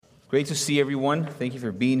Great to see everyone. Thank you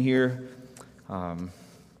for being here.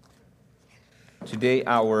 Today,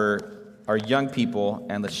 our young people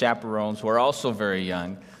and the chaperones, who are also very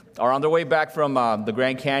young, are on their way back from the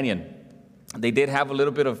Grand Canyon. They did have a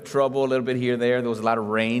little bit of trouble, a little bit here and there. There was a lot of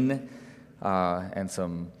rain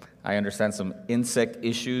and I understand, some insect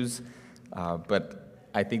issues. But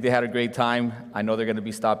I think they had a great time. I know they're going to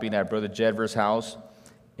be stopping at Brother Jedver's house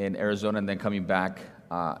in Arizona and then coming back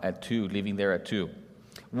at 2, leaving there at 2.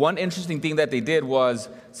 One interesting thing that they did was,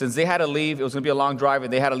 since they had to leave, it was going to be a long drive,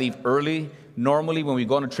 and they had to leave early. Normally, when we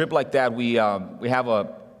go on a trip like that, we have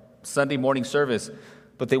a Sunday morning service,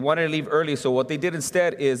 but they wanted to leave early. So what they did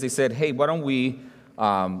instead is they said, hey, why don't we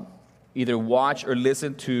either watch or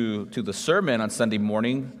listen to the sermon on Sunday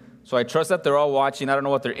morning? So I trust that they're all watching. I don't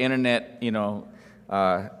know what their internet,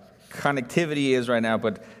 connectivity is right now,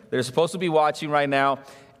 but they're supposed to be watching right now.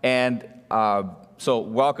 And so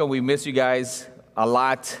welcome. We miss you guys a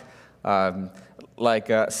lot. Like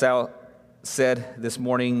Sal said this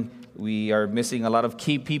morning, we are missing a lot of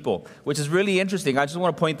key people, which is really interesting. I just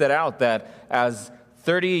want to point that out, that as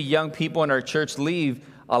 30 young people in our church leave,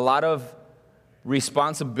 a lot of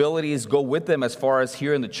responsibilities go with them as far as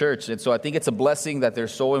here in the church. And so I think it's a blessing that they're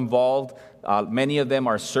so involved. Many of them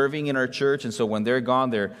are serving in our church, and so when they're gone,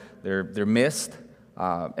 they're missed.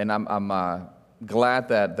 And I'm glad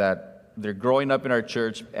that they're growing up in our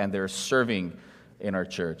church and they're serving in our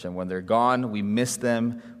church. And when they're gone, we miss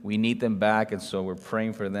them, we need them back, and so we're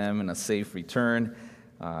praying for them in a safe return.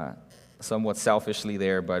 Somewhat selfishly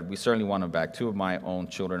there, but we certainly want them back. 2 of my own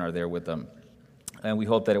children are there with them, and we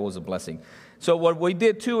hope that it was a blessing. So what we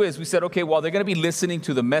did too is we said, okay, well, they're going to be listening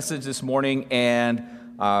to the message this morning, and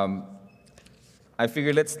I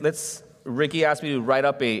figured Ricky asked me to write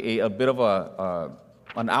up a bit of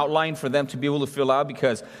an outline for them to be able to fill out,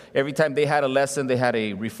 because every time they had a lesson, they had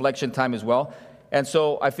a reflection time as well. And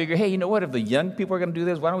so I figured, hey, you know what? If the young people are going to do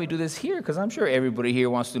this, why don't we do this here? Because I'm sure everybody here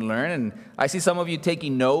wants to learn. And I see some of you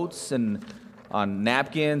taking notes and on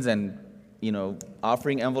napkins and,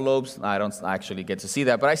 offering envelopes. I don't actually get to see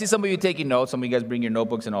that. But I see some of you taking notes. Some of you guys bring your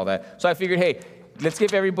notebooks and all that. So I figured, hey, let's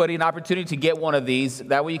give everybody an opportunity to get one of these.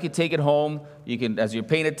 That way you can take it home. You can, as you're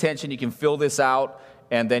paying attention, you can fill this out.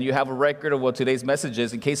 And then you have a record of what today's message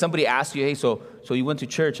is. In case somebody asks you, hey, so you went to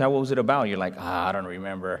church, what was it about? You're like, I don't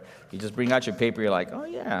remember. You just bring out your paper, you're like, oh,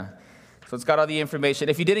 yeah. So it's got all the information.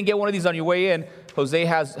 If you didn't get one of these on your way in, Jose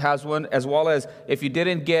has one, as well as if you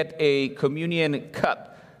didn't get a communion cup.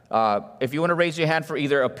 If you want to raise your hand for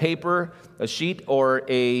either a sheet, or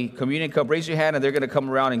a communion cup, raise your hand, and they're going to come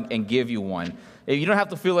around and give you one. If you don't have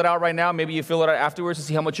to fill it out right now, maybe you fill it out afterwards to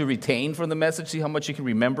see how much you retain from the message, see how much you can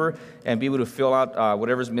remember, and be able to fill out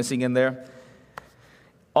whatever's missing in there.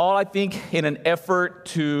 All, I think, in an effort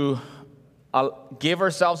to give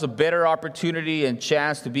ourselves a better opportunity and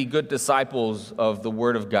chance to be good disciples of the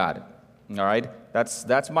Word of God. All right?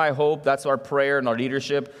 That's my hope. That's our prayer and our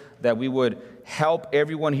leadership, that we would help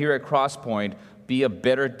everyone here at Crosspoint be a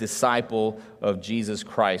better disciple of Jesus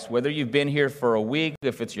Christ. Whether you've been here for a week,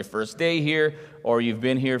 if it's your first day here, or you've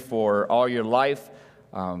been here for all your life,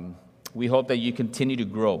 we hope that you continue to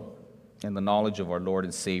grow in the knowledge of our Lord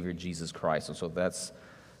and Savior, Jesus Christ. And so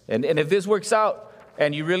and if this works out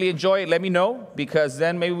and you really enjoy it, let me know, because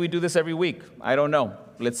then maybe we do this every week. I don't know.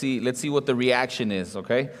 Let's see what the reaction is,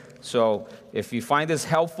 okay? So if you find this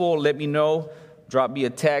helpful, let me know. Drop me a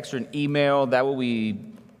text or an email. That way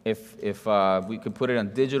if we could put it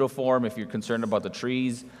on digital form, if you're concerned about the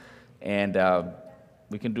trees, and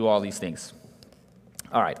we can do all these things.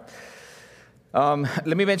 All right.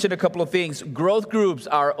 Let me mention a couple of things. Growth groups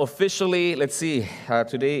are officially,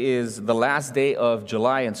 today is the last day of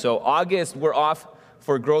July, and so August we're off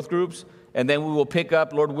for growth groups, and then we will pick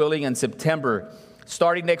up, Lord willing, in September.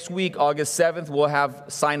 Starting next week, August 7th, we'll have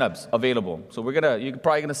sign-ups available. So you're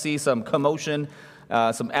probably going to see some commotion,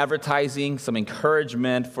 some advertising, some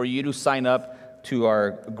encouragement for you to sign up to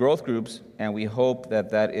our growth groups, and we hope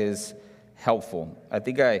that is helpful. I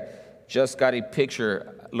think I just got a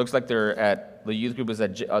picture. Looks like the youth group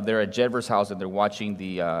they're at Jedver's house, and they're watching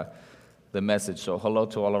the message. So hello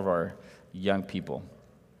to all of our young people.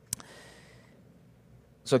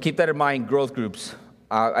 So keep that in mind, growth groups.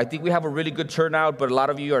 I think we have a really good turnout, but a lot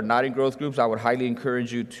of you are not in growth groups. I would highly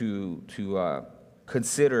encourage you to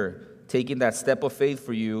consider taking that step of faith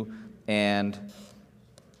for you. And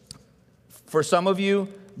for some of you,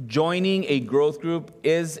 joining a growth group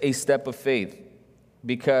is a step of faith,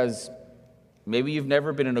 because maybe you've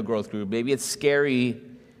never been in a growth group. Maybe it's scary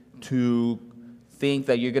to think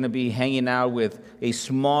that you're going to be hanging out with a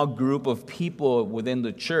small group of people within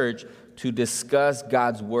the church to discuss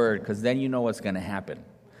God's Word, because then you know what's going to happen.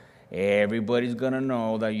 everybody's going to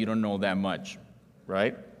know that you don't know that much,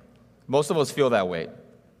 right? Most of us feel that way,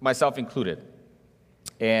 myself included.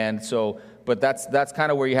 And so, but that's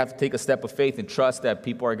kind of where you have to take a step of faith and trust that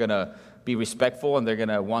people are going to be respectful and they're going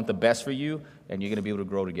to want the best for you, and you're going to be able to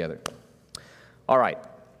grow together. All right.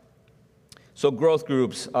 So growth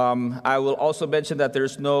groups. I will also mention that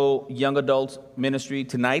there's no young adult ministry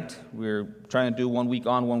tonight. We're trying to do 1 week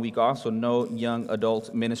on, 1 week off, so no young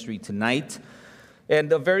adult ministry tonight.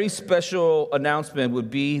 And a very special announcement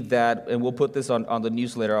would be that, and we'll put this on the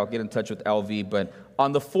newsletter, I'll get in touch with LV, but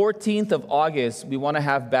on the 14th of August, we want to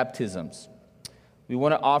have baptisms. We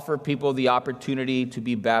want to offer people the opportunity to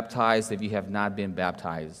be baptized if you have not been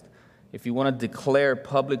baptized. If you want to declare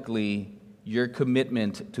publicly your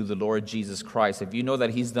commitment to the Lord Jesus Christ, if you know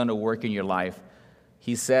that He's done a work in your life,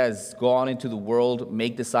 He says, go on into the world,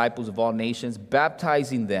 make disciples of all nations,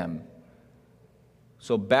 baptizing them.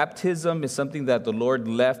 So baptism is something that the Lord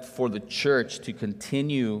left for the church to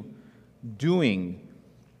continue doing.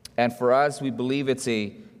 And for us, we believe it's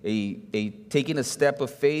a taking a step of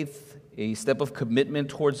faith, a step of commitment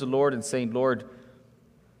towards the Lord and saying, Lord,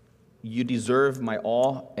 you deserve my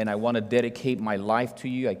all, and I want to dedicate my life to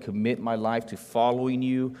you. I commit my life to following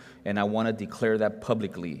you, and I want to declare that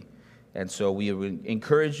publicly. And so we would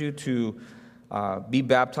encourage you to be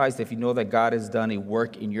baptized if you know that God has done a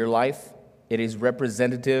work in your life. It is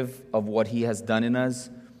representative of what He has done in us.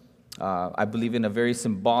 I believe in a very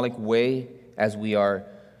symbolic way, as we are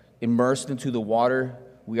immersed into the water,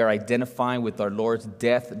 we are identifying with our Lord's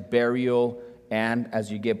death, burial, and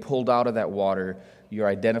as you get pulled out of that water, you're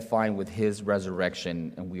identifying with His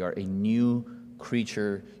resurrection, and we are a new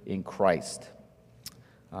creature in Christ.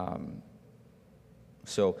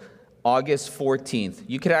 So August 14th,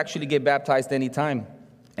 you could actually get baptized anytime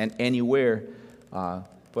and anywhere,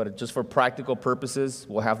 but just for practical purposes,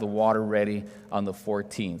 we'll have the water ready on the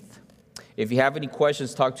 14th. If you have any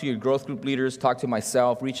questions, talk to your growth group leaders, talk to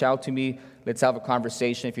myself, reach out to me. Let's have a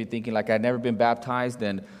conversation. If you're thinking, like, I've never been baptized,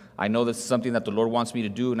 and I know this is something that the Lord wants me to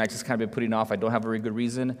do, and I just kind of been putting off, I don't have a very good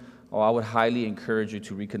reason, I would highly encourage you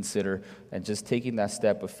to reconsider and just taking that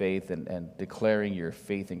step of faith and declaring your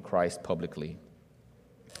faith in Christ publicly.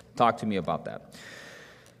 Talk to me about that.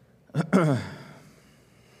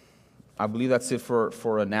 I believe that's it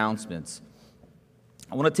for announcements.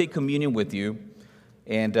 I want to take communion with you,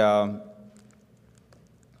 and I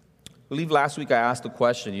believe last week I asked the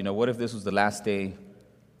question, what if this was the last day?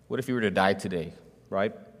 What if you were to die today,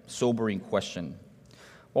 right? Sobering question.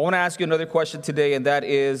 Well, I want to ask you another question today, and that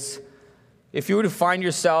is, if you were to find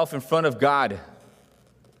yourself in front of God,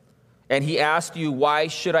 and He asked you, why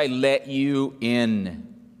should I let you in?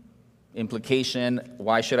 Implication,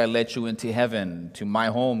 why should I let you into heaven, to my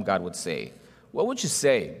home, God would say. What would you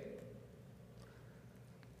say?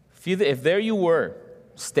 If there you were,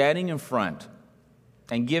 standing in front,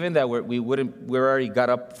 and given that we already got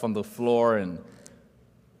up from the floor and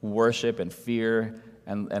worship and fear,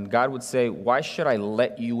 and God would say, why should I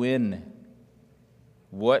let you in?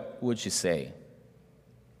 What would you say?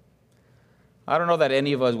 I don't know that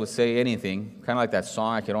any of us would say anything, kind of like that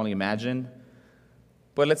song, I Can Only Imagine.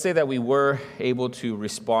 But let's say that we were able to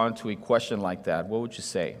respond to a question like that. What would you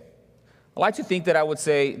say? I like to think that I would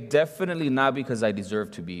say, definitely not because I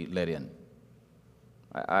deserve to be let in.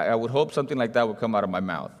 I would hope something like that would come out of my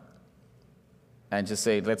mouth. And just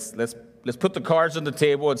say, let's put the cards on the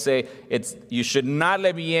table and say, you should not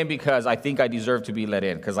let me in because I think I deserve to be let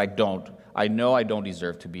in, because I don't. I know I don't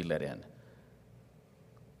deserve to be let in.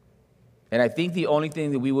 And I think the only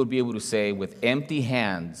thing that we would be able to say with empty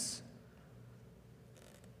hands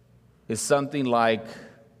is something like,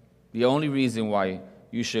 the only reason why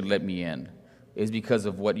you should let me in is because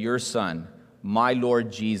of what your Son, my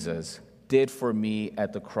Lord Jesus, did for me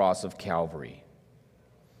at the cross of Calvary.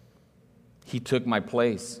 He took my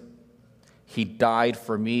place. He died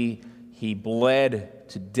for me. He bled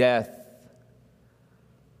to death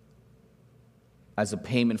as a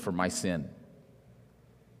payment for my sin.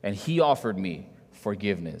 And He offered me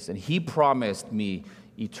forgiveness, and He promised me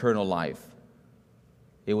eternal life.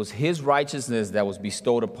 It was His righteousness that was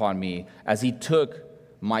bestowed upon me as He took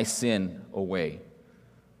my sin away.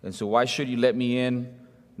 And so why should you let me in?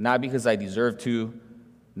 Not because I deserve to,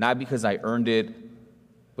 not because I earned it,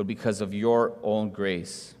 but because of your own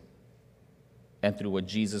grace and through what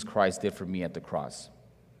Jesus Christ did for me at the cross.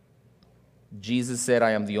 Jesus said,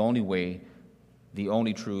 I am the only way, the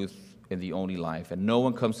only truth, and the only life, and no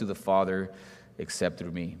one comes to the Father except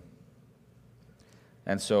through me.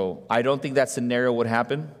 And so I don't think that scenario would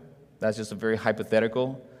happen. That's just a very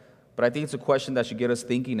hypothetical. But I think it's a question that should get us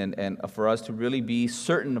thinking and for us to really be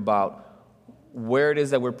certain about where it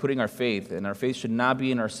is that we're putting our faith. And our faith should not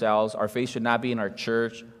be in ourselves. Our faith should not be in our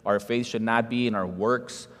church. Our faith should not be in our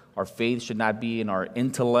works. Our faith should not be in our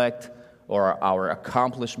intellect or our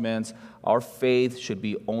accomplishments. Our faith should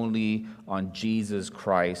be only on Jesus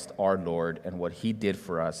Christ, our Lord, and what he did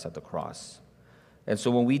for us at the cross. And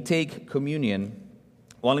so when we take communion,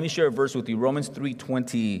 well, let me share a verse with you. Romans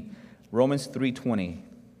 3:20. Romans 3:20.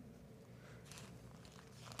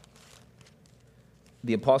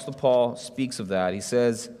 The Apostle Paul speaks of that. He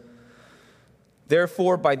says,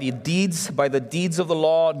 therefore, by the deeds of the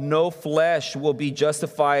law, no flesh will be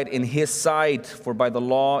justified in his sight, for by the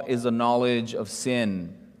law is the knowledge of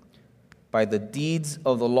sin. By the deeds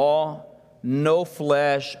of the law, no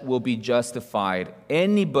flesh will be justified.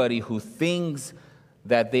 Anybody who thinks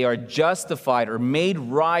that they are justified or made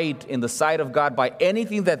right in the sight of God by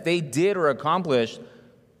anything that they did or accomplished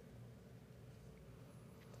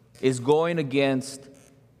is going against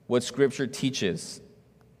what Scripture teaches.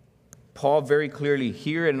 Paul very clearly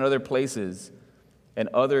here and in other places, and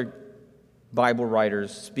other Bible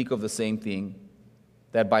writers speak of the same thing,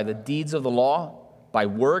 that by the deeds of the law, by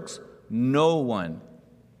works, no one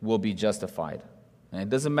will be justified. And it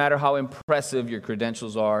doesn't matter how impressive your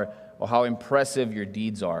credentials are or how impressive your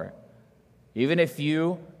deeds are. Even if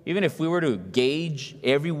we were to gauge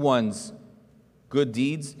everyone's good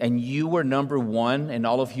deeds and you were number one in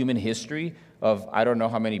all of human history of, I don't know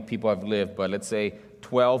how many people have lived, but let's say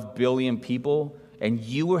 12 billion people, and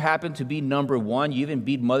you happened to be number one, you even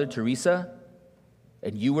beat Mother Teresa,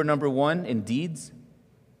 and you were number one in deeds,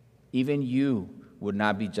 even you would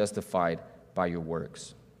not be justified by your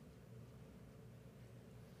works.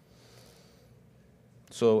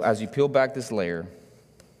 So as you peel back this layer,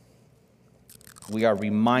 we are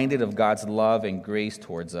reminded of God's love and grace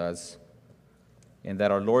towards us, and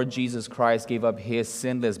that our Lord Jesus Christ gave up his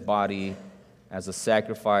sinless body as a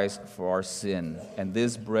sacrifice for our sin. And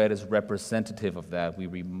this bread is representative of that. We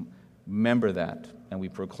remember that and we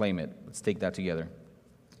proclaim it. Let's take that together.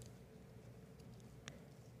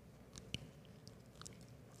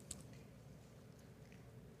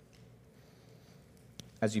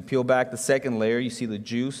 As you peel back the second layer, you see the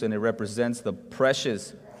juice, and it represents the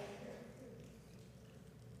precious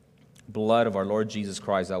blood of our Lord Jesus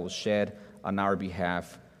Christ that was shed on our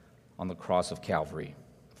behalf on the cross of Calvary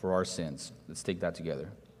for our sins. Let's take that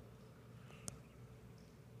together.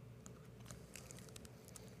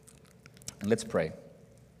 And let's pray.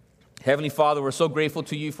 Heavenly Father, we're so grateful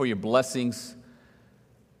to you for your blessings,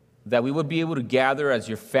 that we would be able to gather as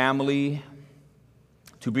your family,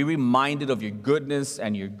 to be reminded of your goodness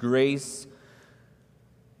and your grace,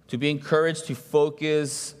 to be encouraged to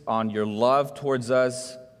focus on your love towards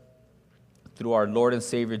us through our Lord and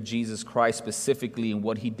Savior Jesus Christ, specifically in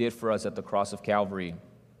what he did for us at the cross of Calvary.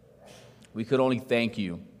 We could only thank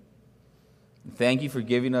you. Thank you for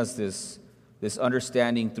giving us this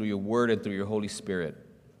understanding through your word and through your Holy Spirit,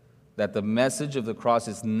 that the message of the cross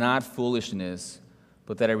is not foolishness,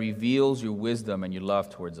 but that it reveals your wisdom and your love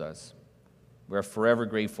towards us. We are forever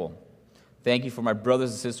grateful. Thank you for my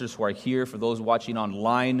brothers and sisters who are here, for those watching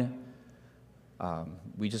online.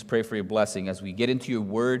 We just pray for your blessing as we get into your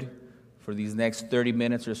word for these next 30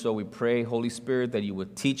 minutes or so. We pray, Holy Spirit, that you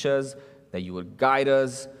would teach us, that you would guide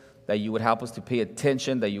us, that you would help us to pay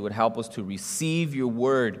attention, that you would help us to receive your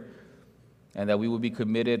word, and that we would be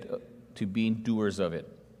committed to being doers of it.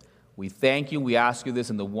 We thank you. We ask you this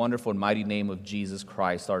in the wonderful and mighty name of Jesus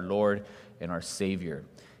Christ, our Lord and our Savior.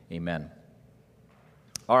 Amen.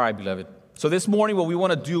 All right, beloved. So this morning what we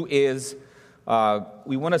want to do is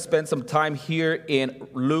we want to spend some time here in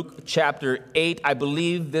Luke chapter 8. I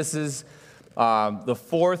believe this is the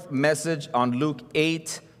fourth message on Luke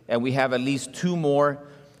 8, and we have at least two more.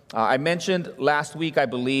 I mentioned last week, I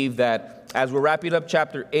believe, that as we're wrapping up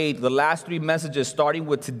chapter 8, the last three messages, starting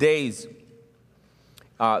with today's,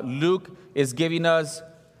 Luke is giving us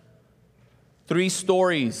three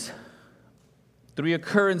stories, three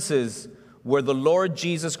occurrences where the Lord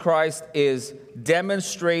Jesus Christ is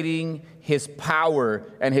demonstrating his power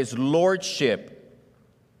and his lordship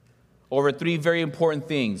over three very important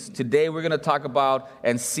things. Today we're going to talk about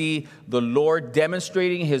and see the Lord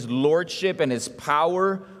demonstrating his lordship and his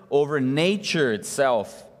power over nature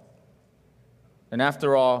itself. And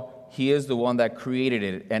after all, he is the one that created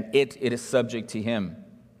it, and it is subject to him.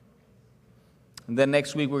 And then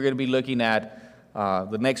next week we're going to be looking at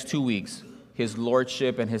the next 2 weeks, his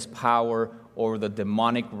lordship and his power over the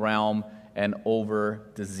demonic realm and over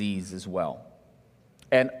disease as well.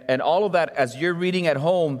 And all of that, as you're reading at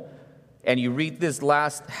home and you read this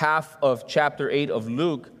last half of chapter 8 of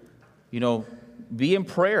Luke, be in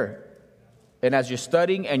prayer. And as you're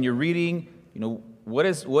studying and you're reading, what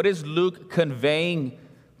is Luke conveying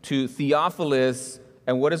to Theophilus,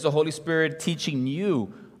 and what is the Holy Spirit teaching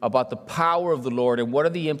you about the power of the Lord, and what are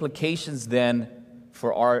the implications then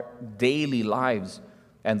for our daily lives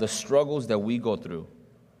and the struggles that we go through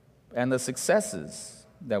and the successes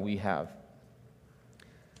that we have?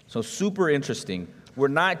 So super interesting. We're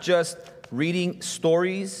not just reading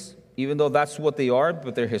stories, even though that's what they are,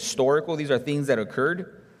 but they're historical. These are things that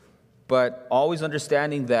occurred. But always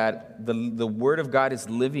understanding that the Word of God is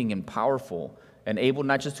living and powerful and able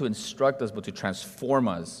not just to instruct us, but to transform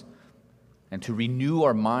us and to renew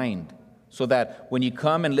our mind, so that when you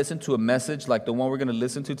come and listen to a message like the one we're going to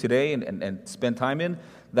listen to today and spend time in,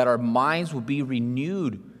 that our minds will be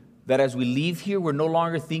renewed, that as we leave here, we're no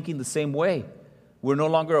longer thinking the same way. We're no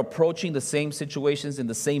longer approaching the same situations in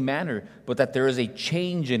the same manner, but that there is a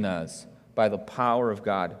change in us by the power of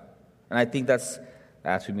God. And I think that's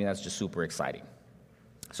just super exciting.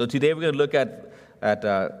 So today we're going to look at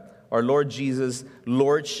our Lord Jesus'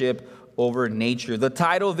 lordship over nature. The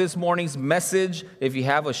title of this morning's message, if you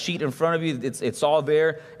have a sheet in front of you, it's all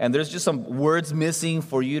there, and there's just some words missing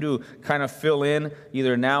for you to kind of fill in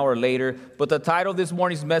either now or later. But the title of this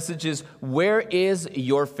morning's message is, Where is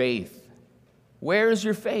your faith? Where is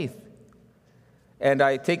your faith? And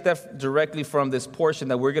I take that directly from this portion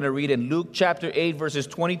that we're going to read in Luke chapter 8, verses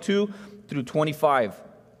 22 through 25.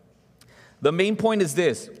 The main point is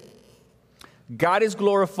this: God is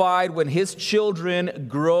glorified when His children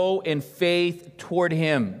grow in faith toward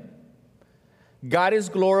Him. God is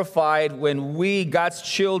glorified when we, God's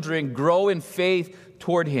children, grow in faith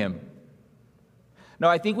toward Him. Now,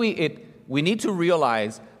 I think we need to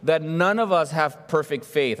realize that none of us have perfect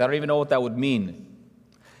faith. I don't even know what that would mean.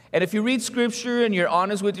 And if you read Scripture and you're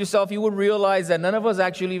honest with yourself, you would realize that none of us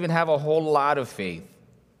actually even have a whole lot of faith.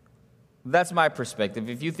 That's my perspective.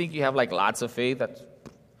 If you think you have like lots of faith,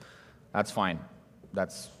 that's fine.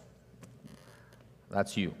 That's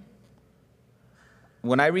you.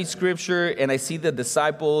 When I read Scripture and I see the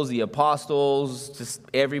disciples, the apostles, just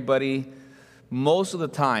everybody, most of the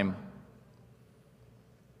time,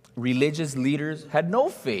 religious leaders had no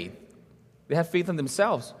faith. They had faith in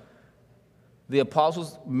themselves. The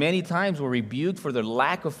apostles many times were rebuked for their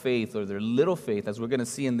lack of faith or their little faith, as we're going to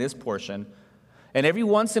see in this portion. And every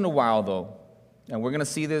once in a while, though, and we're going to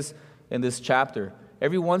see this in this chapter,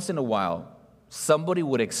 every once in a while, somebody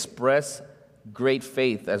would express great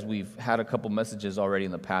faith, as we've had a couple messages already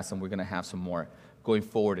in the past, and we're going to have some more going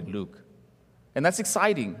forward in Luke. And that's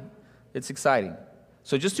exciting. It's exciting.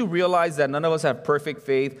 So just to realize that none of us have perfect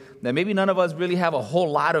faith, that maybe none of us really have a whole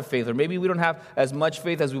lot of faith, or maybe we don't have as much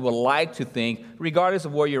faith as we would like to think, regardless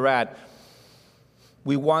of where you're at,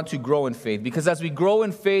 we want to grow in faith. Because as we grow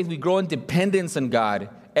in faith, we grow in dependence on God.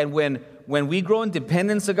 And when we grow in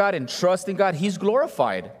dependence on God and trust in God, He's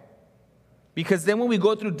glorified. Because then when we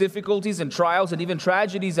go through difficulties and trials and even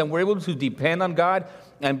tragedies, and we're able to depend on God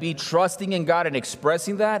and be trusting in God and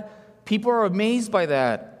expressing that, people are amazed by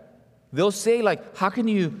that. They'll say, like, how can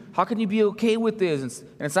you be okay with this?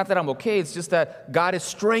 And it's not that I'm okay, it's just that God is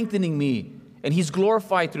strengthening me. And He's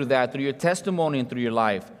glorified through that, through your testimony and through your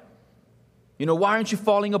life. You know, why aren't you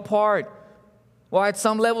falling apart? Well, at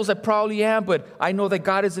some levels I probably am, but I know that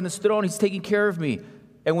God is in His throne. He's taking care of me.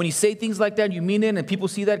 And when you say things like that, you mean it, and people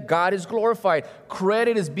see that, God is glorified.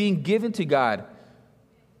 Credit is being given to God.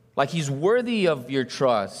 Like He's worthy of your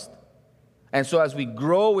trust. And so as we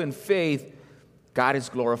grow in faith, God is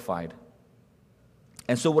glorified.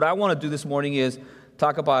 And so what I want to do this morning is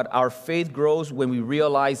talk about our faith grows when we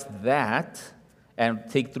realize that, and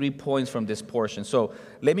take 3 points from this portion. So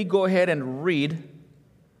let me go ahead and read.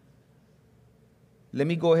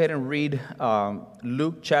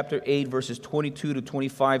 Luke chapter 8, verses 22 to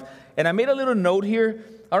 25. And I made a little note here.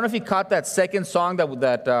 I don't know if you caught that second song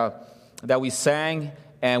that we sang.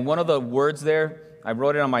 And one of the words there, I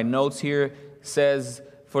wrote it on my notes here, says,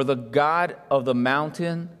 "For the God of the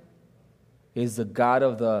mountain is the God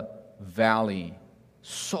of the valley."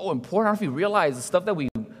 So important. I don't know if you realize the stuff that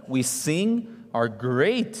we sing are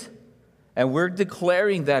great. And we're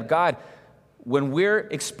declaring that, God, when we're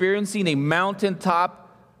experiencing a mountaintop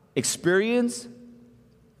experience,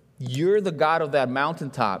 you're the God of that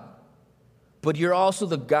mountaintop, but you're also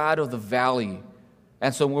the God of the valley.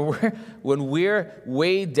 And so when we're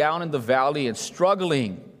way down in the valley and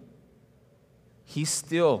struggling, He's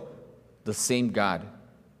still the same God.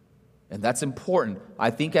 And that's important.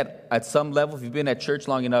 I think at some level, if you've been at church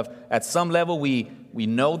long enough, at some level we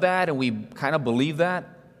know that and we kind of believe that.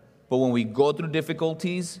 But when we go through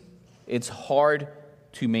difficulties, it's hard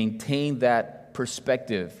to maintain that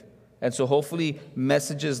perspective. And so hopefully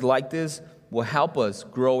messages like this will help us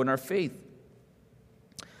grow in our faith.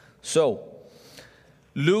 So,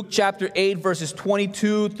 Luke chapter 8, verses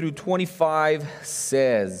 22 through 25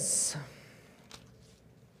 says,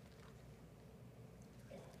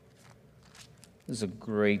 this is a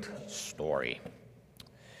great story.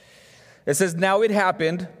 It says, "Now it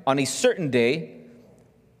happened on a certain day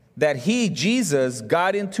that he, Jesus,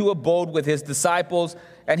 got into a boat with his disciples,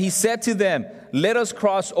 and he said to them, 'Let us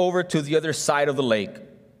cross over to the other side of the lake.'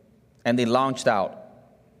 And they launched out.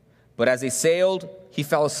 But as they sailed, he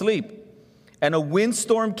fell asleep. And a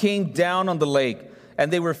windstorm came down on the lake,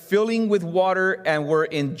 and they were filling with water and were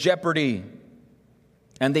in jeopardy.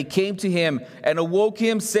 And they came to him and awoke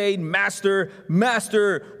him, saying, 'Master,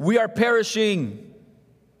 Master, we are perishing.'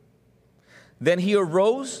 Then he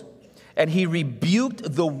arose, and he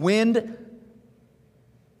rebuked the wind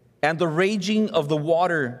and the raging of the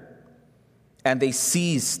water, and they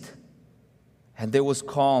ceased, and there was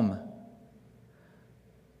calm.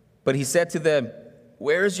 But he said to them,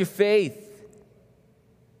 'Where is your faith?'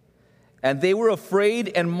 And they were afraid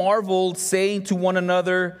and marveled, saying to one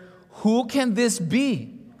another, 'Who can this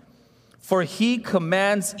be? For he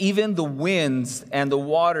commands even the winds and the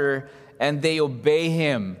water, and they obey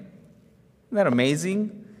him.'" Isn't that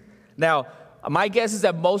amazing? Now, my guess is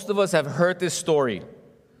that most of us have heard this story,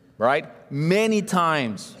 right? Many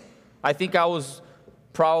times. I think I was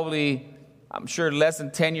probably, I'm sure, less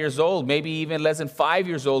than 10 years old, maybe even less than 5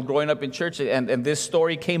 years old growing up in church, and this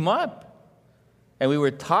story came up. And we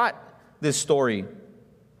were taught this story.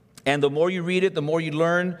 And the more you read it, the more you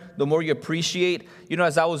learn, the more you appreciate. You know,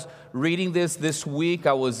 as I was reading this week,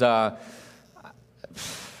 I was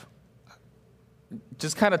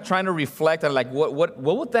just kind of trying to reflect on, like, what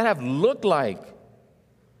would that have looked like?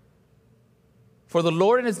 For the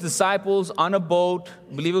Lord and his disciples on a boat,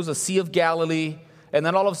 I believe it was a Sea of Galilee, and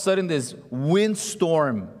then all of a sudden this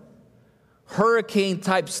windstorm, hurricane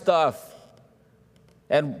type stuff,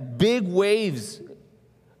 and big waves.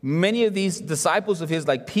 Many of these disciples of his,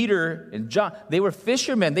 like Peter and John, they were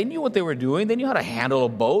fishermen. They knew what they were doing. They knew how to handle a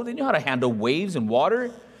boat. They knew how to handle waves and water.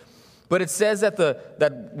 But it says that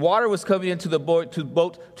that water was coming into the boat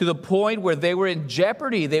to the point where they were in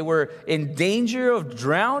jeopardy. They were in danger of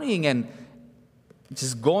drowning and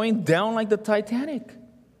just going down like the Titanic.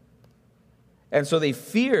 And so they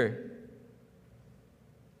fear.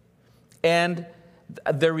 And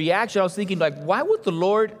the reaction, I was thinking, like, why would the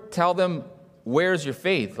Lord tell them, "Where's your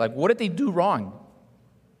faith?" Like, what did they do wrong?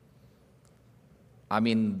 I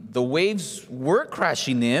mean, the waves were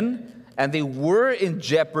crashing in, and they were in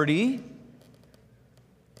jeopardy.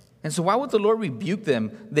 And so why would the Lord rebuke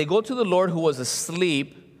them? They go to the Lord who was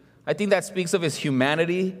asleep. I think that speaks of his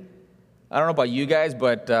humanity. I don't know about you guys,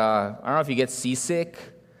 but I don't know if you get seasick.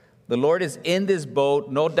 The Lord is in this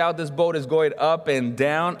boat. No doubt this boat is going up and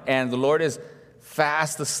down, and the Lord is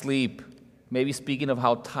fast asleep. Maybe speaking of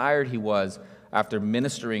how tired he was after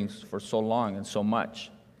ministering for so long and so much.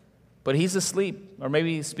 But he's asleep. Or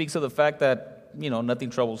maybe he speaks of the fact that, nothing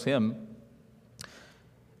troubles him.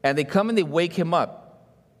 And they come and they wake him up.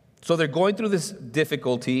 So they're going through this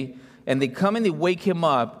difficulty, and they come and they wake him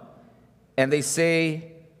up, and they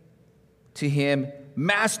say to him,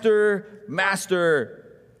 "Master, Master,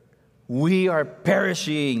 we are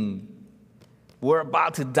perishing. We're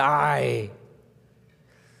about to die."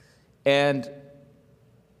 And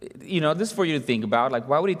this is for you to think about. Like,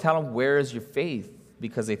 why would he tell them, "Where is your faith?"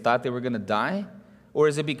 Because they thought they were going to die? Or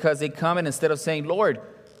is it because they come and instead of saying, "Lord,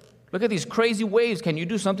 look at these crazy waves. Can you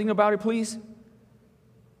do something about it, please?"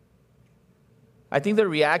 I think their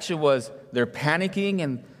reaction was they're panicking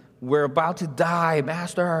and, "We're about to die,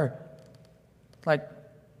 Master." Like,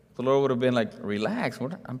 the Lord would have been like, "Relax.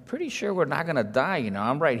 I'm pretty sure we're not going to die.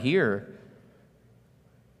 I'm right here."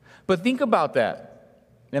 But think about that.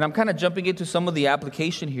 And I'm kind of jumping into some of the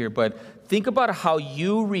application here, but think about how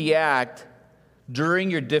you react during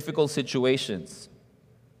your difficult situations,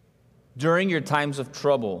 during your times of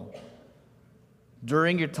trouble,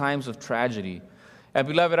 during your times of tragedy. And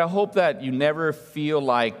beloved, I hope that you never feel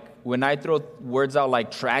like when I throw words out like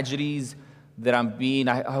tragedies that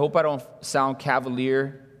I hope I don't sound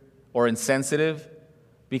cavalier or insensitive,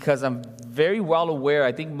 because I'm very well aware,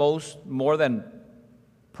 I think more than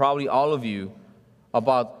probably all of you,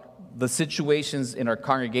 about the situations in our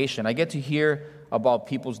congregation. I get to hear about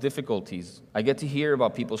people's difficulties. I get to hear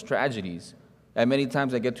about people's tragedies. And many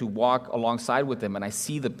times I get to walk alongside with them, and I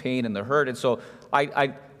see the pain and the hurt. And so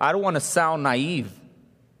I don't want to sound naive,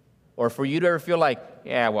 or for you to ever feel like,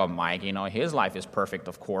 "Yeah, well, Mike, his life is perfect,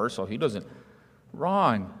 of course, so he doesn't."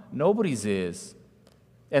 Wrong. Nobody's is.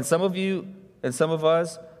 And some of you and some of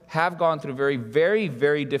us have gone through very, very,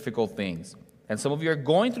 very difficult things. And some of you are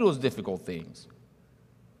going through those difficult things.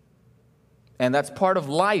 And that's part of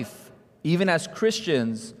life. even as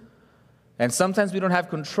Christians. And sometimes we don't have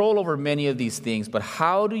control over many of these things, but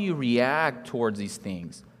how do you react towards these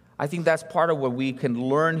things? I think that's part of what we can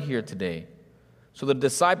learn here today. So the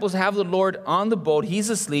disciples have the Lord on the boat. He's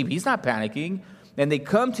asleep. He's not panicking. And they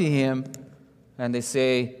come to him and they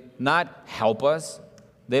say, not help us.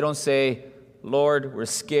 They don't say, Lord, we're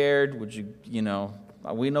scared. Would you,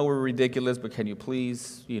 we know we're ridiculous, but can you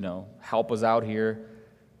please, help us out here?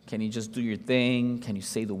 Can you just do your thing? Can you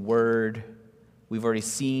say the word? We've already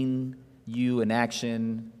seen you in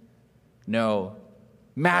action. No.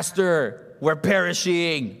 Master, we're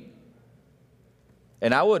perishing.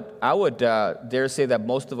 And I would dare say that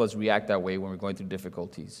most of us react that way when we're going through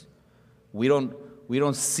difficulties. We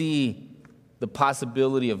don't see the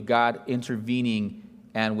possibility of God intervening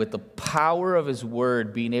and with the power of his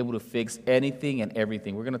word being able to fix anything and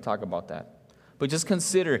everything. We're going to talk about that. But just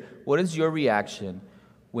consider, what is your reaction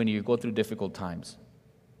when you go through difficult times?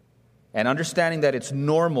 And understanding that it's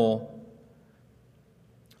normal,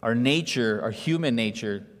 our nature, our human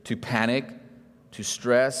nature, to panic, to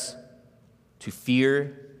stress, to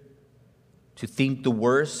fear, to think the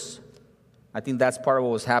worst. I think that's part of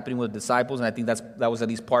what was happening with the disciples, and I think that was at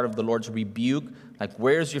least part of the Lord's rebuke. Like,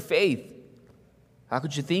 where's your faith? How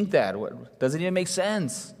could you think that? Doesn't even make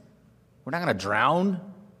sense. We're not going to drown.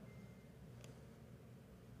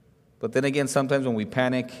 But then again, sometimes when we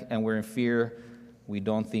panic and we're in fear, we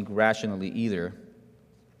don't think rationally either.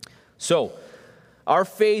 So, our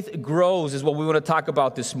faith grows is what we want to talk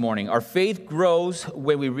about this morning. Our faith grows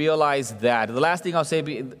when we realize that. The last thing I'll say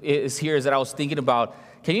is that I was thinking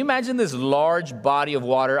about, can you imagine this large body of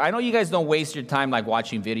water? I know you guys don't waste your time like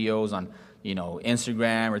watching videos on,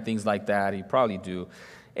 Instagram or things like that. You probably do.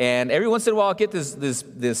 And every once in a while I'll get these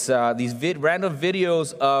random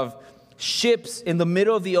videos of ships in the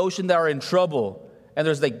middle of the ocean that are in trouble. And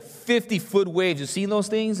there's like 50-foot waves. You've seen those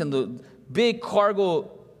things? And the big cargo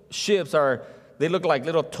ships they look like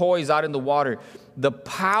little toys out in the water. The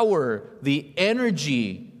power, the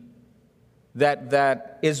energy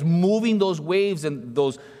that is moving those waves and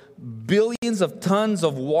those billions of tons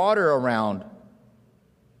of water around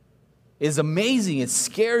is amazing. It's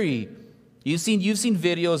scary. You've seen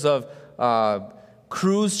videos of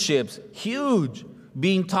cruise ships, huge,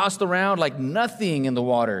 being tossed around like nothing in the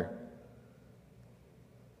water.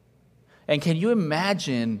 And can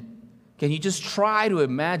you just try to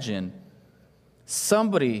imagine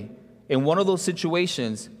somebody in one of those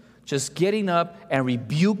situations just getting up and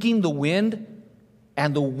rebuking the wind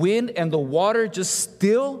and the water just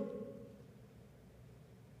still?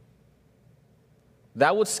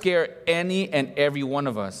 That would scare any and every one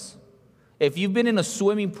of us. If you've been in a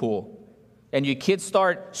swimming pool and your kids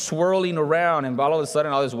start swirling around and all of a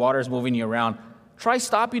sudden all this water is moving you around, try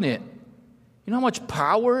stopping it. You know how much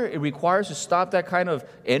power it requires to stop that kind of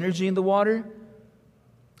energy in the water?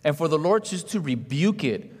 And for the Lord just to rebuke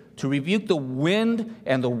it, to rebuke the wind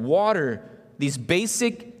and the water, these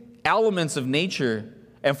basic elements of nature,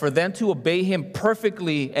 and for them to obey him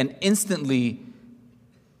perfectly and instantly,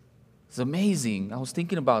 it's amazing. I was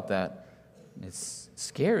thinking about that. It's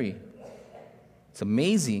scary. It's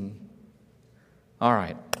amazing. All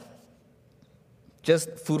right.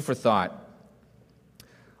 Just food for thought.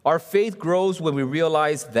 Our faith grows when we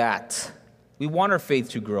realize that. We want our faith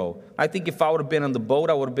to grow. I think if I would have been on the boat,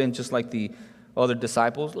 I would have been just like the other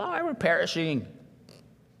disciples. Lord, we're perishing.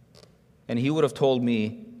 And he would have told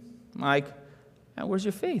me, Mike, where's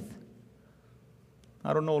your faith?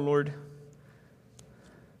 I don't know, Lord.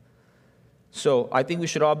 So I think we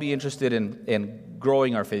should all be interested in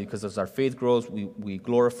growing our faith, because as our faith grows, we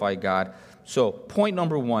glorify God. So point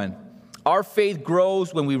number one, our faith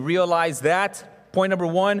grows when we realize that. Point number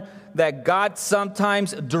one, that God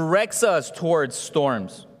sometimes directs us towards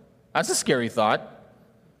storms. That's a scary thought.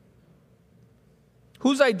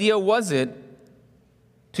 Whose idea was it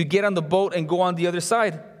to get on the boat and go on the other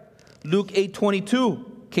side? Luke 8:22,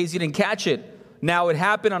 in case you didn't catch it. Now it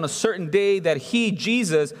happened on a certain day that he,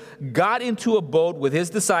 Jesus, got into a boat with his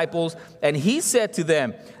disciples, and he said to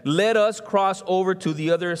them, let us cross over to the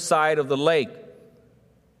other side of the lake.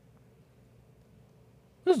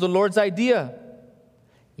 This was the Lord's idea.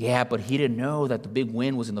 Yeah, but he didn't know that the big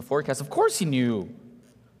wind was in the forecast. Of course he knew.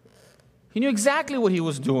 He knew exactly what he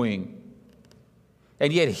was doing.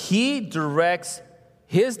 And yet he directs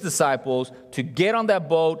his disciples to get on that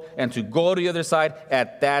boat and to go to the other side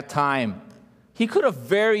at that time. He could have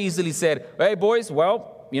very easily said, hey, boys,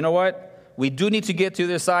 well, you know what? We do need to get to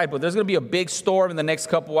the other side, but there's going to be a big storm in the next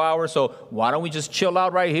couple hours, so why don't we just chill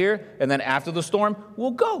out right here, and then after the storm,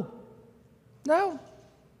 we'll go. No.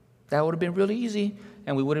 That would have been really easy,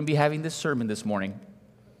 and we wouldn't be having this sermon this morning.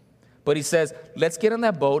 But he says, let's get on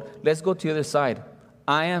that boat. Let's go to the other side.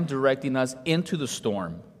 I am directing us into the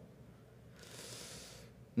storm.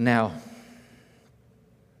 Now,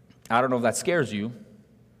 I don't know if that scares you,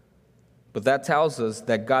 but that tells us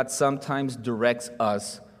that God sometimes directs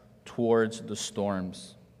us towards the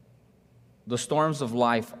storms. The storms of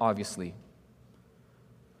life, obviously.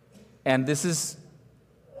 And this is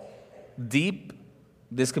deep.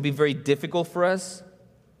 This could be very difficult for us.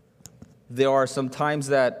 There are some times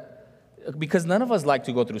that, because none of us like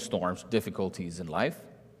to go through storms, difficulties in life.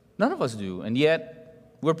 None of us do. And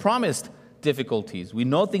yet, we're promised difficulties. We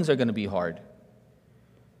know things are going to be hard.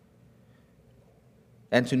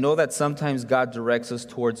 And to know that sometimes God directs us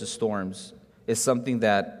towards the storms is something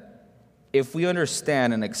that, if we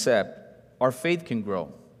understand and accept, our faith can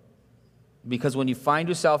grow. Because when you find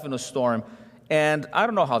yourself in a storm, and I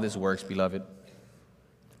don't know how this works, beloved,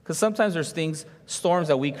 because sometimes there's storms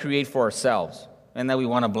that we create for ourselves, and that we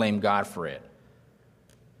want to blame God for it.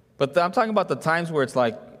 But I'm talking about the times where it's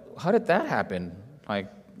like, how did that happen? Like,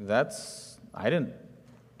 that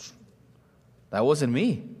wasn't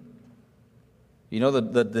me. You know,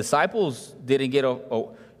 the disciples didn't get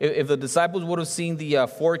if the disciples would have seen the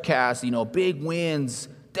forecast, big winds,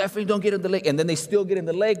 definitely don't get in the lake, and then they still get in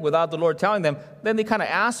the lake without the Lord telling them, then they kind of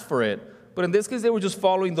asked for it. But in this case, they were just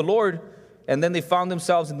following the Lord, and then they found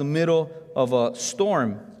themselves in the middle of a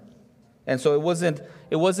storm. And so it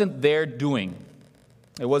wasn't their doing.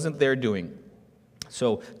 It wasn't their doing.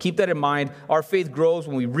 So keep that in mind. Our faith grows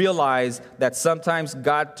when we realize that sometimes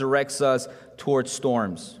God directs us towards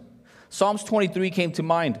storms. Psalms 23 came to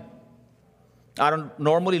mind. I don't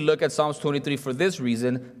normally look at Psalms 23 for this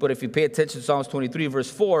reason, but if you pay attention to Psalms 23, verse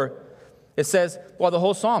 4, it says, the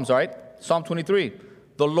whole Psalms, all right? Psalm 23.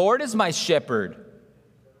 The Lord is my shepherd,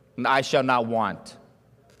 and I shall not want.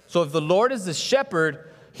 So if the Lord is the shepherd,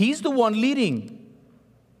 He's the one leading.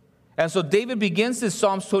 And so David begins this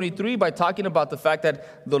Psalms 23 by talking about the fact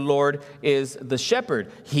that the Lord is the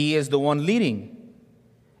shepherd. He is the one leading.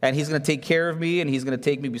 And He's going to take care of me, and He's going to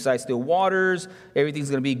take me beside still waters. Everything's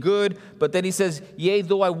going to be good. But then He says, yea,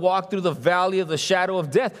 though I walk through the valley of the shadow of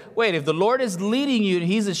death. Wait, if the Lord is leading you and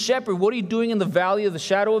He's a shepherd, what are you doing in the valley of the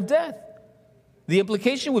shadow of death? The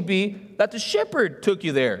implication would be that the shepherd took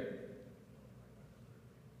you there.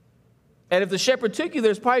 And if the shepherd took you,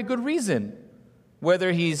 there's probably a good reason.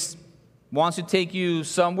 Whether He wants to take you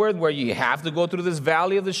somewhere where you have to go through this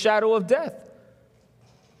valley of the shadow of death.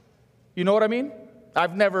 You know what I mean?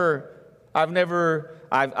 I've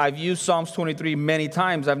used Psalms 23 many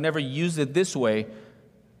times. I've never used it this way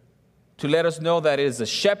to let us know that it is the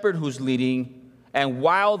shepherd who's leading. And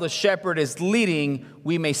while the shepherd is leading,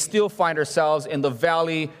 we may still find ourselves in the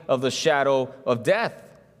valley of the shadow of death.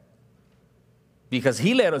 Because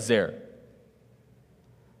He led us there.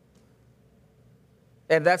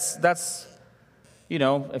 And that's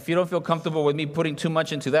if you don't feel comfortable with me putting too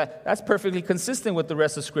much into that, that's perfectly consistent with the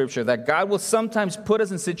rest of Scripture, that God will sometimes put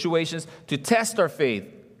us in situations to test our faith.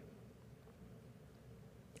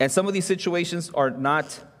 And some of these situations are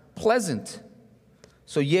not pleasant.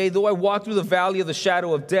 So, yea, though I walk through the valley of the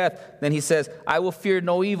shadow of death, then He says, I will fear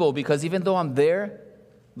no evil, because even though I'm there,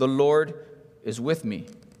 the Lord is with me.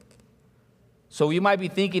 So you might be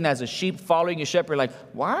thinking as a sheep following a shepherd, like,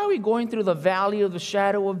 why are we going through the valley of the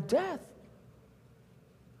shadow of death?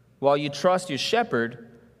 Well, you trust your shepherd,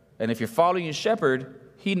 and if you're following your shepherd,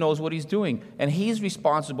 He knows what He's doing, and He's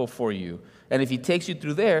responsible for you. And if He takes you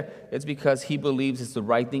through there, it's because He believes it's the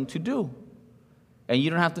right thing to do. And you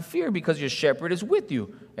don't have to fear because your shepherd is with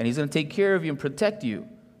you, and He's going to take care of you and protect you.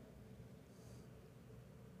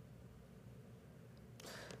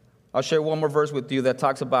 I'll share one more verse with you that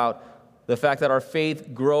talks about the fact that our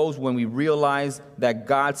faith grows when we realize that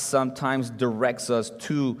God sometimes directs us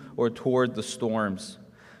to or toward the storms.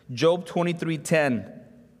 Job 23:10.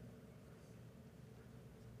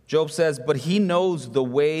 Job says, but He knows the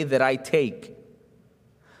way that I take.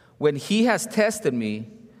 When He has tested me,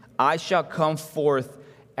 I shall come forth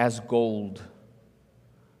as gold.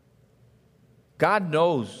 God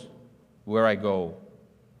knows where I go.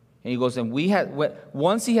 And He goes, and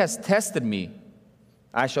once He has tested me,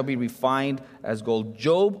 I shall be refined as gold.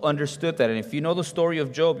 Job understood that. And if you know the story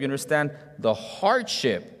of Job, you understand the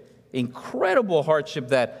hardship, incredible hardship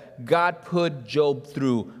that God put Job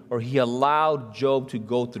through, or He allowed Job to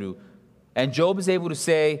go through. And Job is able to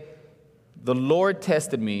say, the Lord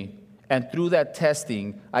tested me, and through that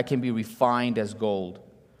testing, I can be refined as gold.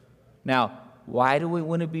 Now, why do we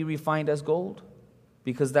want to be refined as gold?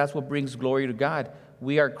 Because that's what brings glory to God.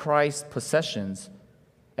 We are Christ's possessions.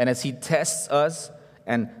 And as He tests us,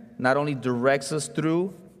 and not only directs us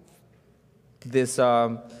through this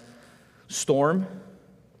storm,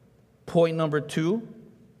 Point number 2,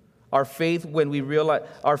 our faith grows when we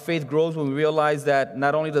realize that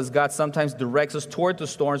not only does God sometimes direct us toward the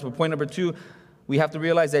storms, but point number 2, we have to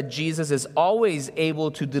realize that Jesus is always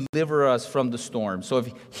able to deliver us from the storm. So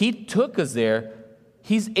if he took us there,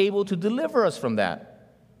 he's able to deliver us from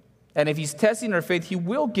that. And if he's testing our faith, he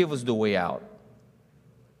will give us the way out.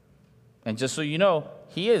 And just so you know,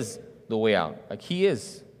 he is the way out. Like, he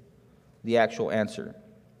is the actual answer.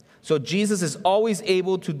 So Jesus is always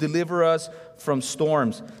able to deliver us from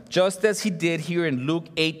storms, just as he did here in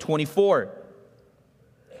Luke 8:24.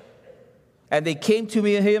 And they came to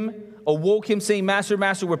him, awoke him, saying, Master,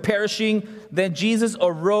 Master, we're perishing. Then Jesus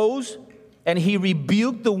arose, and he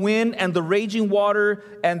rebuked the wind and the raging water,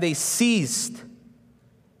 and they ceased.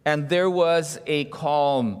 And there was a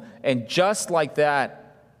calm. And just like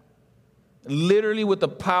that, literally with the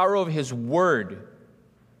power of his word,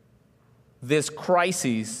 this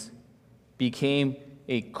crisis became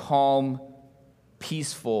a calm,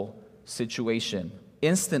 peaceful situation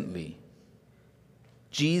instantly.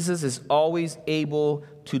 Jesus is always able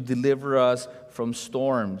to deliver us from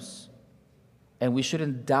storms, and we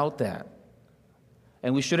shouldn't doubt that.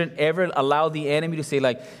 And we shouldn't ever allow the enemy to say,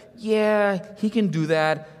 like, yeah, he can do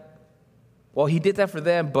that. Well, he did that for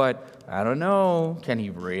them, but I don't know. Can he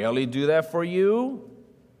really do that for you?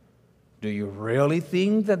 Do you really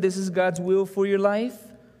think that this is God's will for your life?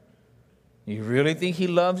 You really think he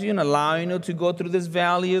loves you and allowing you to go through this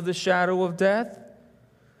valley of the shadow of death?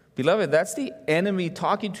 Beloved, that's the enemy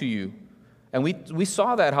talking to you. And we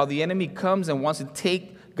saw that, how the enemy comes and wants to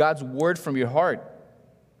take God's word from your heart.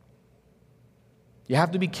 You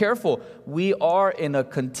have to be careful. We are in a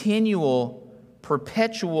continual,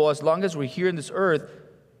 perpetual, as long as we're here in this earth,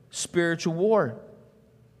 spiritual war.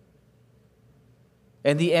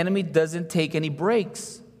 And the enemy doesn't take any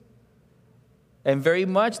breaks. And very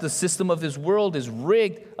much the system of this world is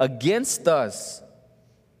rigged against us.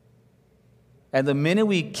 And the minute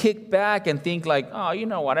we kick back and think like, oh, you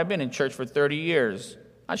know what, I've been in church for 30 years.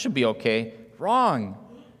 I should be okay. Wrong.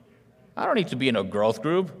 I don't need to be in a growth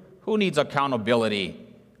group. Who needs accountability?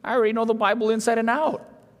 I already know the Bible inside and out.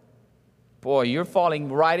 Boy, you're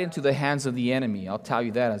falling right into the hands of the enemy. I'll tell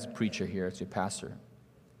you that as a preacher here, as your pastor.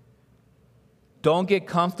 Don't get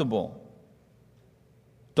comfortable.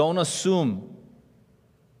 Don't assume.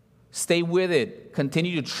 Stay with it.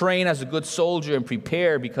 Continue to train as a good soldier and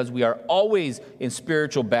prepare, because we are always in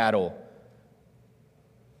spiritual battle.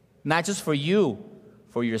 Not just for you,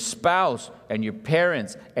 for your spouse and your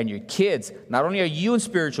parents and your kids. Not only are you in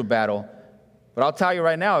spiritual battle, but I'll tell you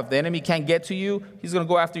right now, if the enemy can't get to you, he's going to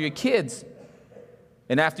go after your kids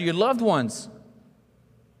and after your loved ones.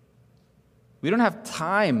 We don't have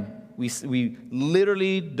time. We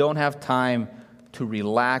literally don't have time to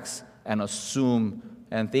relax and assume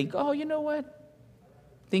and think, oh, you know what?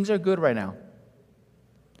 Things are good right now.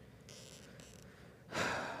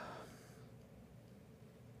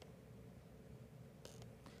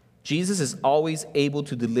 Jesus is always able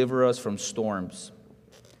to deliver us from storms.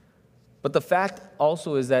 But the fact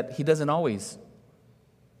also is that he doesn't always.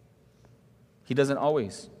 He doesn't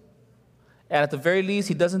always. And at the very least,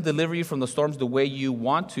 he doesn't deliver you from the storms the way you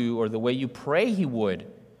want to or the way you pray he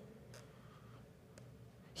would.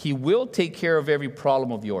 He will take care of every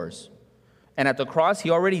problem of yours. And at the cross, he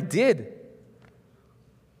already did.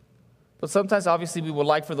 But sometimes, obviously, we would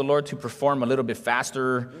like for the Lord to perform a little bit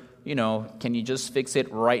faster. You know, can you just fix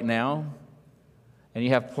it right now? And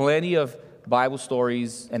you have plenty of Bible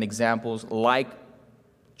stories and examples like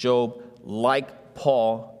Job, like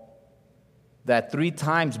Paul, that 3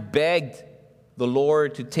 times begged the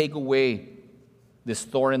Lord to take away this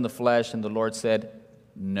thorn in the flesh, and the Lord said,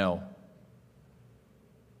 no.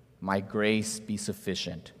 My grace be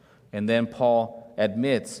sufficient. And then Paul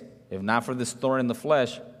admits, if not for this thorn in the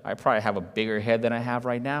flesh, I probably have a bigger head than I have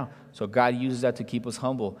right now. So God uses that to keep us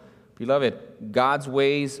humble. Beloved, God's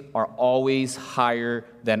ways are always higher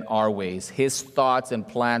than our ways. His thoughts and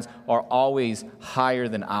plans are always higher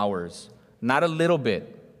than ours. Not a little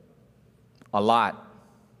bit, a lot.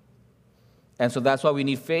 And so that's why we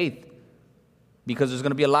need faith. Because there's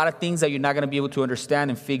going to be a lot of things that you're not going to be able to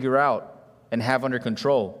understand and figure out and have under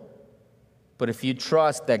control. But if you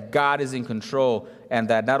trust that God is in control and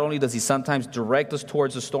that not only does he sometimes direct us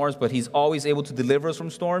towards the storms, but he's always able to deliver us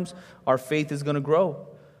from storms, our faith is going to grow.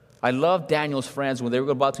 I love Daniel's friends when they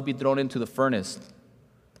were about to be thrown into the furnace.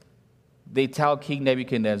 They tell King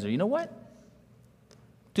Nebuchadnezzar, you know what?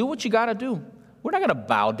 Do what you got to do. We're not going to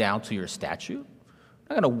bow down to your statue.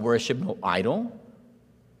 We're not going to worship no idol.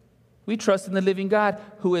 We trust in the living God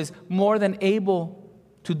who is more than able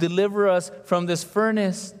to deliver us from this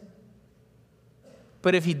furnace.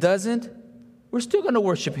 But if he doesn't, we're still going to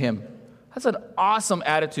worship him. That's an awesome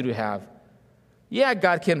attitude to have. Yeah,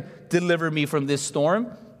 God can deliver me from this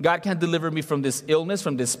storm. God can deliver me from this illness,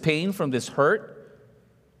 from this pain, from this hurt.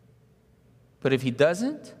 But if he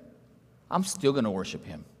doesn't, I'm still going to worship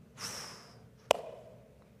him.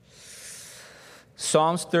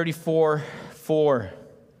 Psalms 34:4.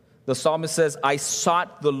 The psalmist says, I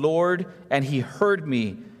sought the Lord, and he heard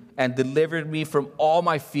me and delivered me from all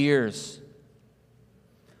my fears.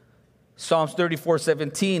 Psalms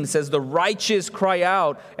 34:17 says, the righteous cry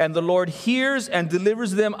out, and the Lord hears and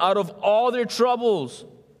delivers them out of all their troubles.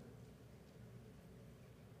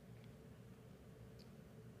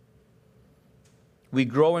 We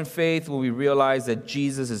grow in faith when we realize that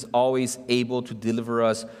Jesus is always able to deliver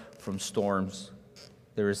us from storms.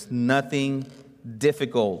 There is nothing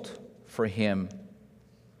difficult for him.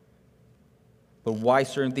 But why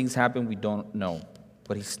certain things happen, we don't know.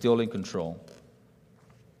 But he's still in control.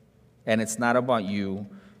 And it's not about you,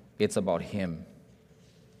 it's about him.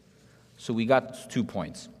 So we got 2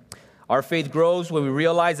 points. Our faith grows when we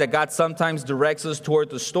realize that God sometimes directs us toward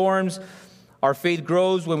the storms. Our faith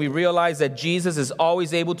grows when we realize that Jesus is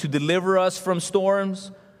always able to deliver us from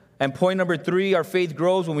storms. And point number 3, our faith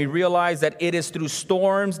grows when we realize that it is through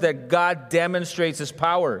storms that God demonstrates his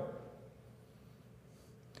power.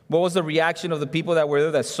 What was the reaction of the people that were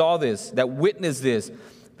there, that saw this, that witnessed this?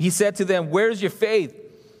 He said to them, where's your faith?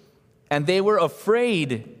 And they were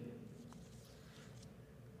afraid.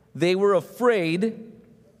 They were afraid.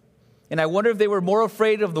 And I wonder if they were more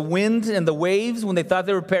afraid of the wind and the waves when they thought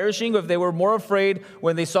they were perishing, or if they were more afraid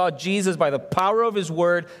when they saw Jesus, by the power of his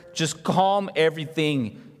word, just calm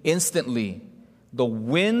everything instantly. The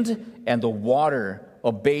wind and the water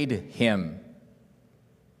obeyed him.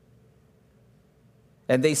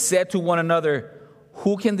 And they said to one another,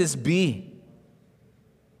 who can this be?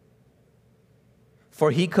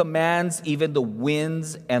 For he commands even the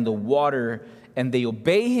winds and the water, and they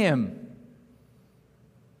obey him.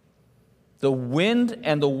 The wind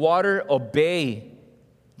and the water obey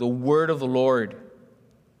the word of the Lord.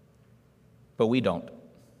 But we don't.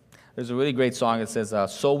 There's a really great song that says,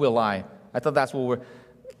 so will I. I thought that's what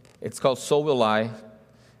it's called, So Will I.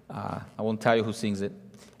 I won't tell you who sings it.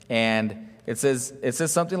 And it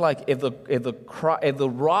says something like, if the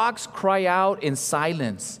rocks cry out in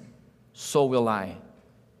silence, so will I.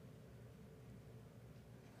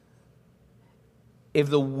 If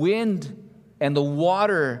the wind and the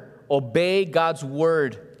water obey God's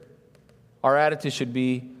word, our attitude should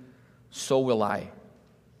be, so will I.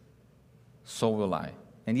 So will I.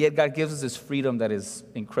 And yet God gives us this freedom that is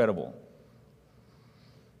incredible.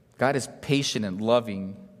 God is patient and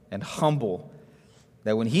loving and humble,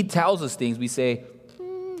 that when he tells us things, we say,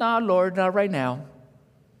 nah, Lord, not right now.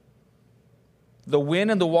 The wind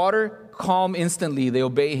and the water calm instantly. They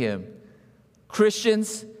obey him.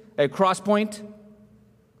 Christians at Crosspoint,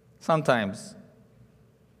 sometimes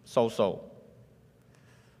so.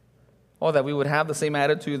 Oh, that we would have the same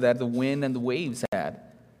attitude that the wind and the waves had.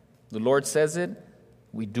 The Lord says it,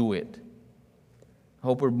 we do it. I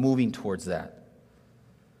hope we're moving towards that.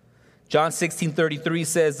 John 16:33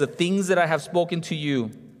 says, the things that I have spoken to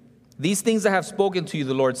you, these things I have spoken to you,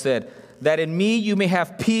 the Lord said, that in me you may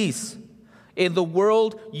have peace. In the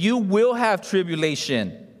world you will have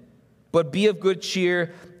tribulation, but be of good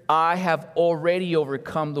cheer. I have already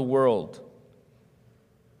overcome the world.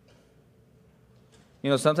 You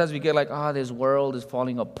know, sometimes we get like, this world is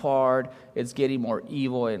falling apart. It's getting more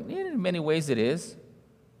evil. And in many ways it is.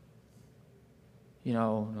 You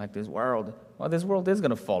know, like this world. Well, this world is going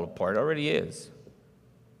to fall apart. It already is.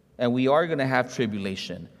 And we are going to have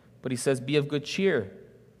tribulation. But he says, be of good cheer.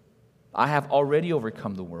 I have already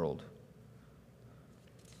overcome the world.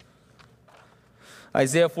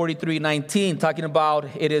 Isaiah 43:19, talking about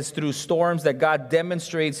it is through storms that God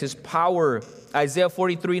demonstrates his power. Isaiah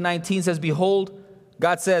 43:19 says, behold,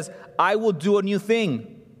 God says, I will do a new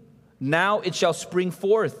thing. Now it shall spring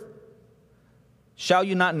forth. Shall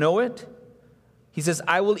you not know it? He says,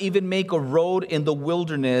 I will even make a road in the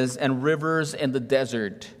wilderness and rivers in the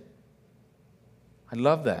desert. I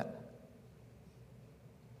love that.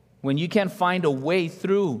 When you can't find a way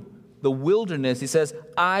through the wilderness, he says,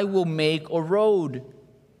 I will make a road.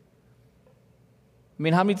 I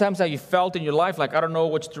mean, how many times have you felt in your life like, I don't know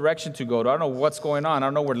which direction to go to. I don't know what's going on. I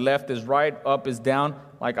don't know where left is right, up is down.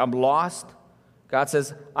 Like I'm lost. God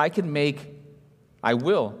says, I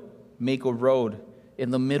will make a road in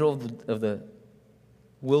the middle of the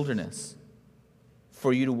wilderness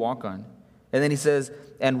for you to walk on. And then he says,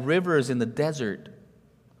 and rivers in the desert.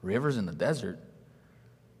 Rivers in the desert?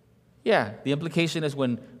 Yeah, the implication is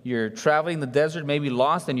when you're traveling the desert, maybe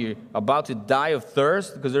lost, and you're about to die of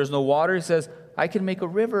thirst because there's no water, he says, I can make a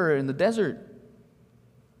river in the desert.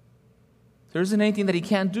 There isn't anything that he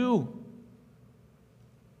can't do.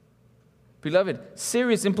 Beloved,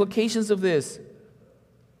 serious implications of this.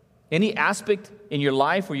 Any aspect in your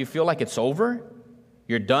life where you feel like it's over,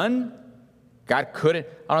 you're done, God couldn't,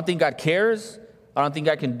 I don't think God cares, I don't think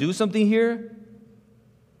God can do something here,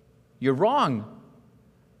 you're wrong.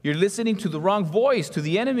 You're listening to the wrong voice, to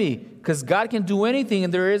the enemy, because God can do anything,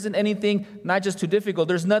 and there isn't anything not just too difficult.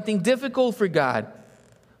 There's nothing difficult for God.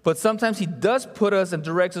 But sometimes he does put us and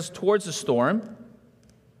directs us towards the storm,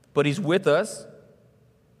 but he's with us.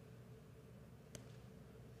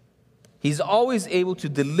 He's always able to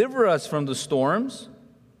deliver us from the storms.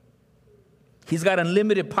 He's got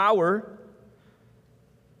unlimited power.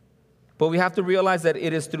 But we have to realize that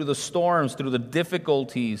it is through the storms, through the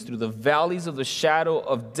difficulties, through the valleys of the shadow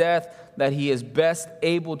of death that he is best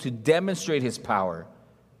able to demonstrate his power.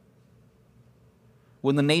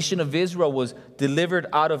 When the nation of Israel was delivered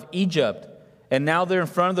out of Egypt, and now they're in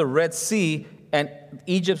front of the Red Sea, and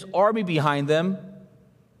Egypt's army behind them,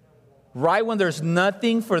 right when there's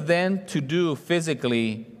nothing for them to do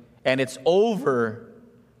physically, and it's over,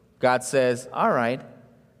 God says, all right,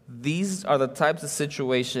 these are the types of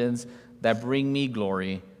situations that bring me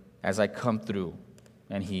glory as I come through.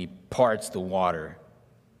 And he parts the water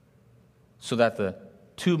so that the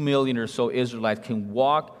 2 million or so Israelites can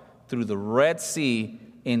walk through the Red Sea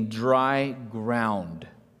in dry ground.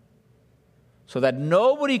 So that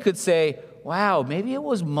nobody could say, wow, maybe it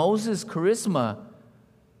was Moses' charisma.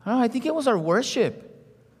 Oh, I think it was our worship.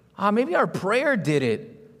 Maybe our prayer did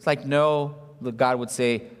it. It's like, no, God would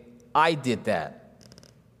say, I did that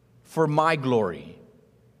for my glory,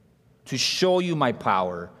 to show you my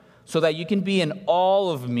power, so that you can be in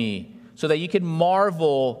awe of me, so that you can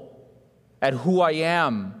marvel at who I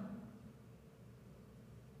am.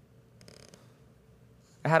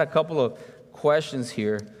 I had a couple of questions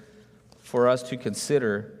here for us to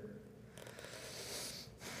consider.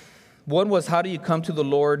 One was, how do you come to the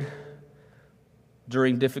Lord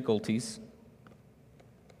during difficulties?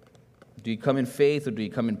 Do you come in faith or do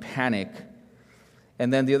you come in panic?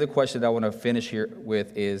 And then the other question that I want to finish here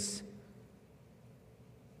with is,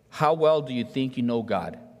 how well do you think you know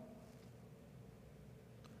God?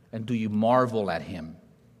 And do you marvel at him?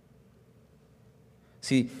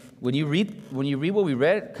 See, when you read what we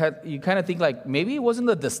read, you kind of think like maybe it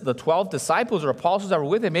wasn't the 12 disciples or apostles that were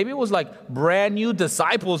with him. Maybe it was like brand new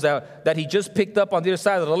disciples that he just picked up on the other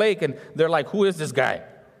side of the lake, and they're like, who is this guy?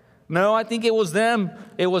 No, I think it was them.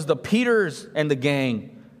 It was the Peters and the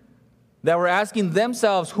gang that were asking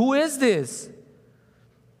themselves, who is this?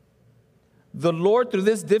 The Lord, through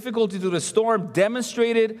this difficulty, through the storm,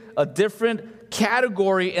 demonstrated a different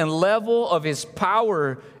category and level of his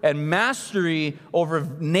power and mastery over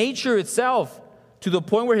nature itself, to the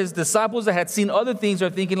point where his disciples that had seen other things are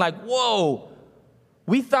thinking like, whoa,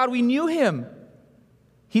 we thought we knew him.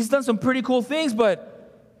 He's done some pretty cool things,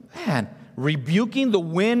 but man, rebuking the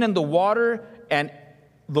wind and the water, and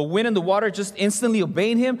the wind and the water just instantly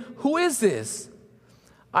obeying him. Who is this?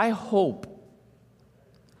 I hope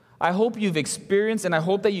you've experienced, and I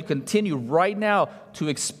hope that you continue right now to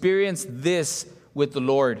experience this with the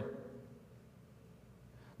Lord.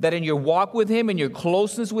 That in your walk with him, in your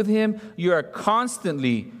closeness with him, you are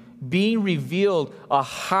constantly being revealed a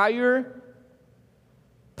higher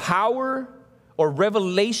power or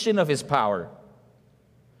revelation of his power.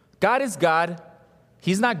 God is God.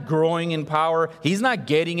 He's not growing in power. He's not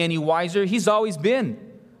getting any wiser. He's always been.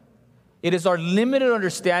 It is our limited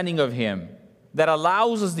understanding of him that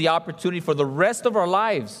allows us the opportunity for the rest of our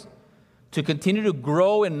lives to continue to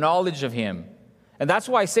grow in knowledge of him. And that's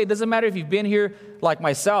why I say it doesn't matter if you've been here like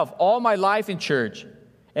myself all my life in church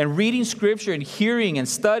and reading scripture and hearing and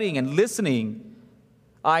studying and listening.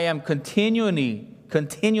 I am continually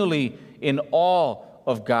in awe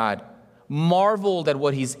of God, marveled at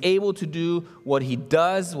what he's able to do, what he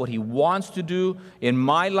does, what he wants to do in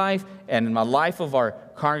my life and in the life of our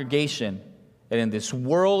congregation, and in this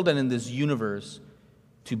world and in this universe,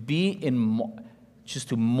 to just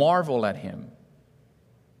to marvel at him,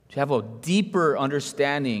 to have a deeper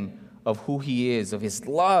understanding of who he is, of his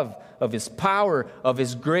love, of his power, of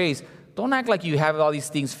his grace. Don't act like you have all these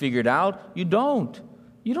things figured out. You don't.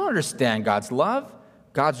 You don't understand God's love,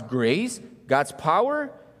 God's grace, God's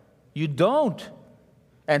power. You don't.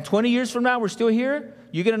 And 20 years from now, we're still here.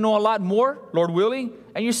 You're going to know a lot more, Lord willing,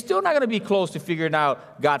 and you're still not going to be close to figuring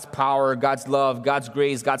out God's power, God's love, God's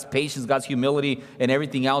grace, God's patience, God's humility, and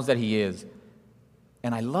everything else that he is.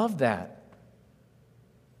 And I love that.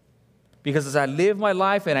 Because as I live my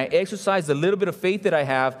life and I exercise the little bit of faith that I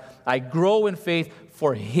have, I grow in faith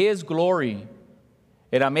for his glory.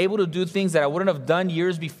 And I'm able to do things that I wouldn't have done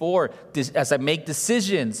years before as I make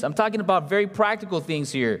decisions. I'm talking about very practical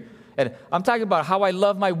things here. And I'm talking about how I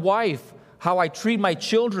love my wife, how I treat my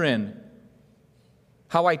children,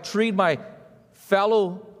 how I treat my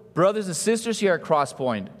fellow brothers and sisters here at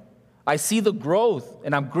Crosspoint. I see the growth,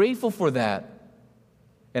 and I'm grateful for that.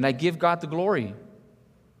 And I give God the glory.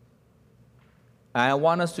 And I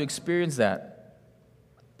want us to experience that.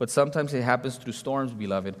 But sometimes it happens through storms,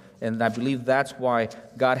 beloved. And I believe that's why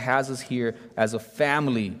God has us here as a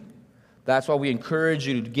family. That's why we encourage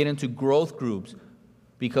you to get into growth groups.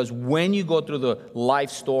 Because when you go through the life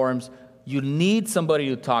storms, you need somebody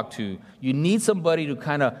to talk to. You need somebody to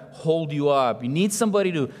kind of hold you up. You need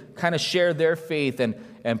somebody to kind of share their faith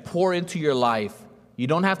and pour into your life. You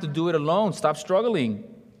don't have to do it alone. Stop struggling.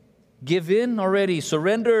 Give in already.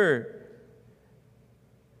 Surrender.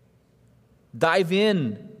 Dive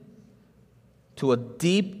in to a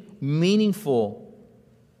deep, meaningful,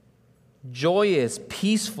 joyous,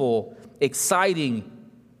 peaceful, exciting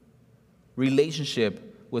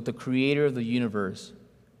relationship with the Creator of the universe,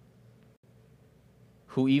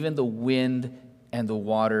 who even the wind and the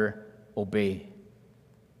water obey.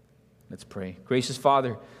 Let's pray. Gracious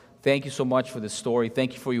Father, thank you so much for this story.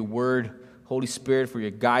 Thank you for your word. Holy Spirit, for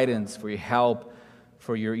your guidance, for your help,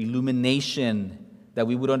 for your illumination, that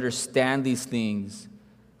we would understand these things,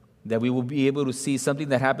 that we will be able to see something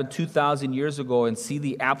that happened 2,000 years ago and see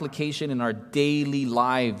the application in our daily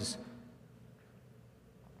lives.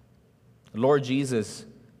 Lord Jesus,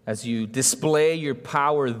 as you display your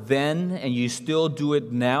power then and you still do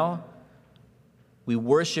it now, we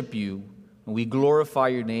worship you and we glorify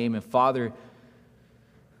your name. And Father,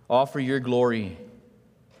 offer your glory.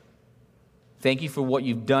 Thank you for what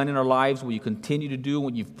you've done in our lives, what you continue to do,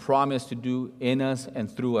 what you've promised to do in us and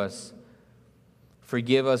through us.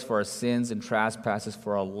 Forgive us for our sins and trespasses,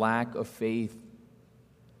 for our lack of faith.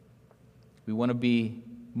 We want to be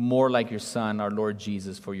more like your Son, our Lord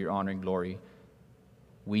Jesus, for your honor and glory.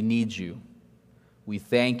 We need you. We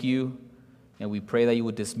thank you, and we pray that you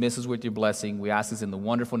would dismiss us with your blessing. We ask this in the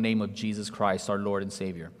wonderful name of Jesus Christ, our Lord and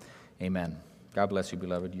Savior. Amen. God bless you,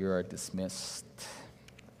 beloved. You are dismissed.